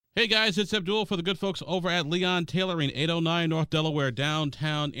Hey guys, it's Abdul for the good folks over at Leon Tailoring, 809 North Delaware,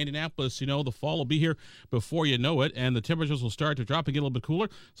 downtown Indianapolis. You know, the fall will be here before you know it, and the temperatures will start to drop and get a little bit cooler.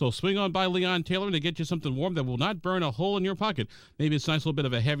 So swing on by Leon Tailoring to get you something warm that will not burn a hole in your pocket. Maybe it's a nice little bit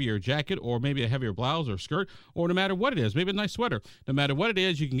of a heavier jacket, or maybe a heavier blouse or skirt, or no matter what it is, maybe a nice sweater. No matter what it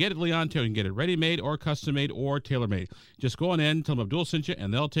is, you can get it at Leon Tailoring. You can get it ready-made or custom-made or tailor-made. Just go on in, tell them Abdul sent you,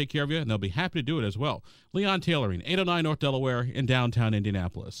 and they'll take care of you, and they'll be happy to do it as well. Leon Tailoring, 809 North Delaware in downtown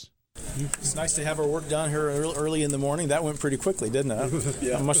Indianapolis. It's nice to have our work done here early in the morning. That went pretty quickly, didn't it?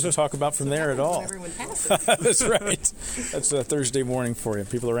 Yeah. Not much to talk about from there at all. Everyone passes. That's right. That's a Thursday morning for you.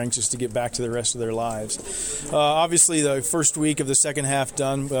 People are anxious to get back to the rest of their lives. Obviously, the first week of the second half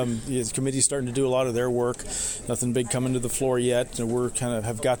done. The committee's starting to do a lot of their work. Nothing big coming to the floor yet. We're kind of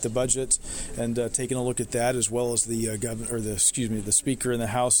have got the budget and taking a look at that, as well as the the Speaker in the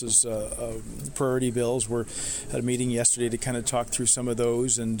House's priority bills. We had a meeting yesterday to kind of talk through some of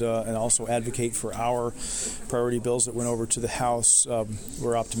those and also advocate for our priority bills that went over to the House.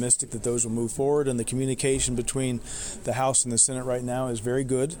 We're optimistic that those will move forward, and the communication between the House and the Senate right now is very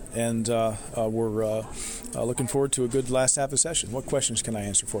good, and we're looking forward to a good last half of session. What questions can I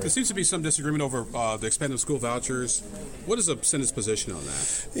answer for you? There seems to be some disagreement over the expanded school vouchers. What is the Senate's position on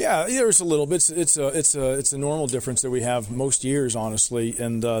that? Yeah, there's a little bit. It's a normal difference that we have most years, honestly,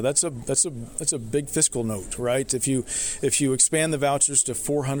 and that's a big fiscal note, right? If you expand the vouchers to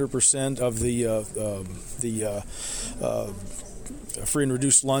 400% of the free and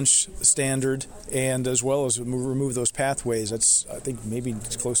reduced lunch standard, and as well as remove those pathways, that's, I think, maybe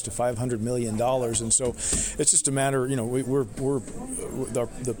it's close to $500 million. And so it's just a matter, the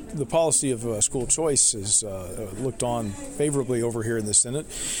policy of school choice is looked on favorably over here in the Senate.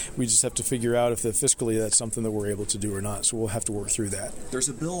 We just have to figure out if fiscally that's something that we're able to do or not. So we'll have to work through that. There's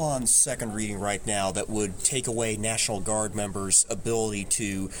a bill on second reading right now that would take away National Guard members' ability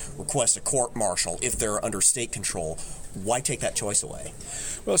to request a court-martial if they're under state control. Why take that choice away?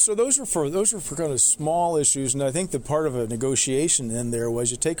 Well, so those are for kind of small issues, and I think the part of a negotiation in there was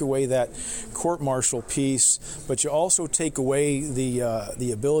you take away that court-martial piece, but you also take away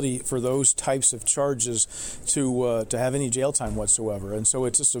the ability for those types of charges to have any jail time whatsoever, and so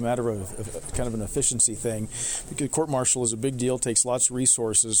it's just a matter of kind of an efficiency thing. Because court-martial is a big deal, takes lots of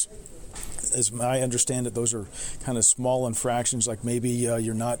resources. As I understand it, those are kind of small infractions, like maybe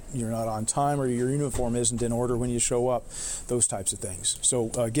you're not on time or your uniform isn't in order when you show up, those types of things. So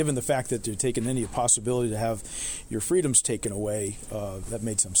given the fact that you're taking any possibility to have your freedoms taken away, that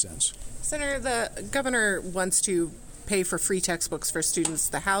made some sense. Senator, the governor wants to pay for free textbooks for students.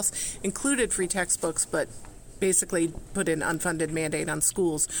 The House included free textbooks, but basically put an unfunded mandate on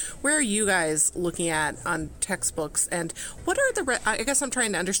schools. Where are you guys looking at on textbooks, and what are I guess I'm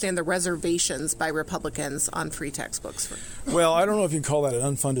trying to understand the reservations by Republicans on free textbooks. Well, I don't know if you can call that an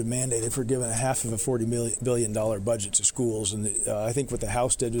unfunded mandate if we're giving half of a $40 billion budget to schools, and I think what the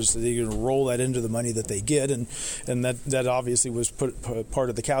House did was they're going to roll that into the money that they get, and that obviously was part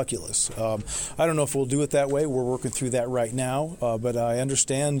of the calculus. I don't know if we'll do it that way. We're working through that right now, but I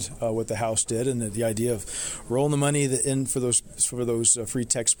understand what the House did, and the idea of rolling the money in for those free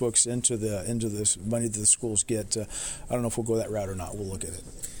textbooks into this money that the schools get. I don't know if we'll go that route or not. We'll look at it.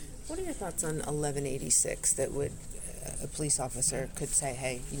 What are your thoughts on 1186 that would a police officer could say,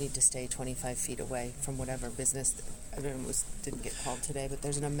 hey, you need to stay 25 feet away from whatever business? Everyone didn't get called today, but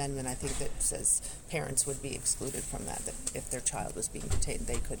there's an amendment, I think, that says parents would be excluded from that if their child was being detained,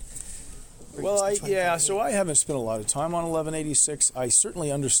 they could. Well, so I haven't spent a lot of time on 1186. I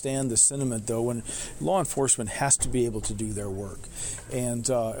certainly understand the sentiment, though, when law enforcement has to be able to do their work. And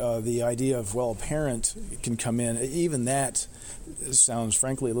the idea of, a parent can come in, even that sounds,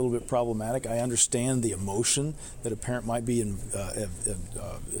 frankly, a little bit problematic. I understand the emotion that a parent might be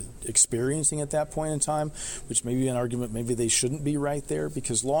experiencing at that point in time, which may be an argument maybe they shouldn't be right there,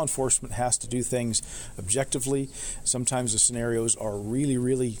 because law enforcement has to do things objectively. Sometimes the scenarios are really,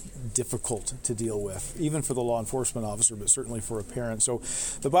 really difficult to deal with, even for the law enforcement officer, but certainly for a parent. So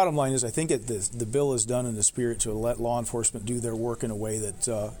the bottom line is I think the bill is done in the spirit to let law enforcement do their work in a way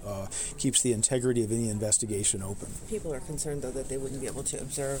that keeps the integrity of any investigation open. People are concerned, though, that they wouldn't be able to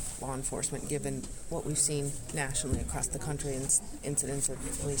observe law enforcement given what we've seen nationally across the country in incidents of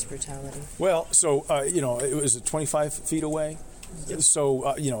police brutality. Well, so, it was 25 feet away. Yep.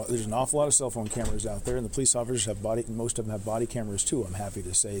 So, there's an awful lot of cell phone cameras out there, and the police officers most of them have body cameras too, I'm happy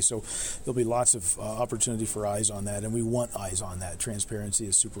to say. So there'll be lots of opportunity for eyes on that, and we want eyes on that. Transparency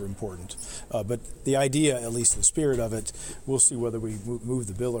is super important. But the idea, at least the spirit of it, we'll see whether we move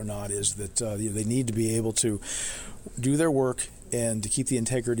the bill or not, is that they need to be able to do their work and to keep the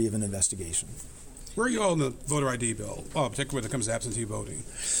integrity of an investigation. Where are you all on the voter ID bill, particularly when it comes to absentee voting?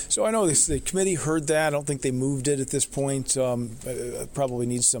 So I know the committee heard that. I don't think they moved it at this point. Probably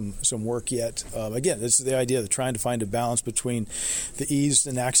needs some work yet. Again, this is the idea of trying to find a balance between the ease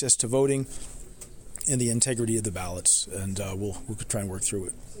and access to voting and the integrity of the ballots, and we'll try and work through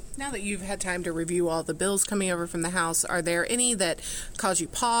it. Now that you've had time to review all the bills coming over from the House, are there any that cause you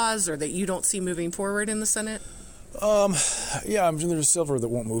pause or that you don't see moving forward in the Senate? Yeah, there's several that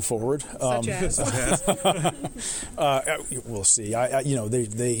won't move forward. Such as? We'll see.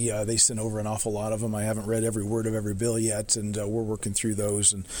 They sent over an awful lot of them. I haven't read every word of every bill yet, and we're working through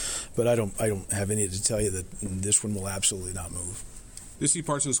those. But I don't have any to tell you that this one will absolutely not move. Do you see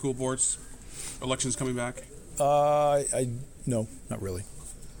parts of the school boards elections coming back? No, not really.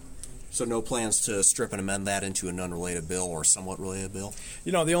 So no plans to strip and amend that into an unrelated bill or somewhat related bill?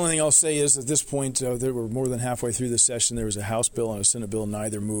 The only thing I'll say is at this point, they were more than halfway through the session. There was a House bill and a Senate bill.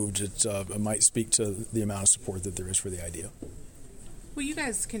 Neither moved. It might speak to the amount of support that there is for the idea. Will you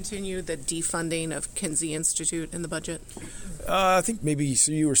guys continue the defunding of Kinsey Institute in the budget? I think maybe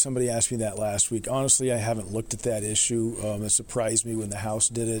you or somebody asked me that last week. Honestly, I haven't looked at that issue. It surprised me when the House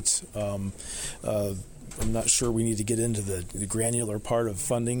did it. I'm not sure we need to get into the granular part of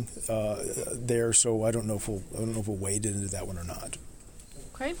funding there, so I don't know if we'll wade into that one or not.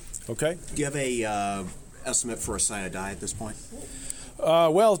 Okay. Do you have a estimate for a sine die at this point?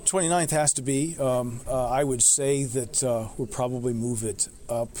 Well, 29th has to be. I would say that we'll probably move it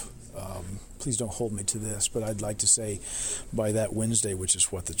up. Please don't hold me to this, but I'd like to say by that Wednesday, which is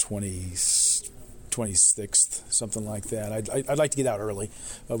the 26th, something like that. I'd like to get out early.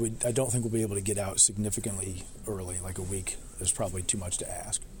 I don't think we'll be able to get out significantly early, like a week. There's probably too much to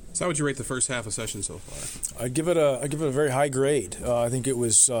ask. So how would you rate the first half of session so far? I give it a very high grade. I think it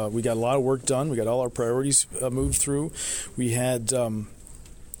was we got a lot of work done. We got all our priorities moved through. We had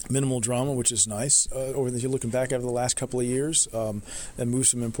minimal drama, which is nice. If you're looking back over the last couple of years, and moved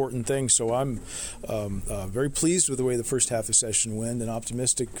some important things. So I'm very pleased with the way the first half of the session went, and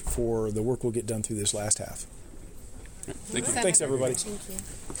optimistic for the work we'll get done through this last half. Thank you. Thanks, everybody. Thank you.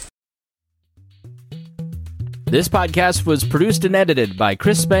 This podcast was produced and edited by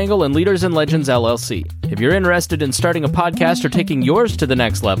Chris Spangle and Leaders and Legends, LLC. If you're interested in starting a podcast or taking yours to the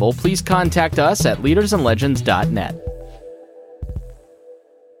next level, please contact us at leadersandlegends.net.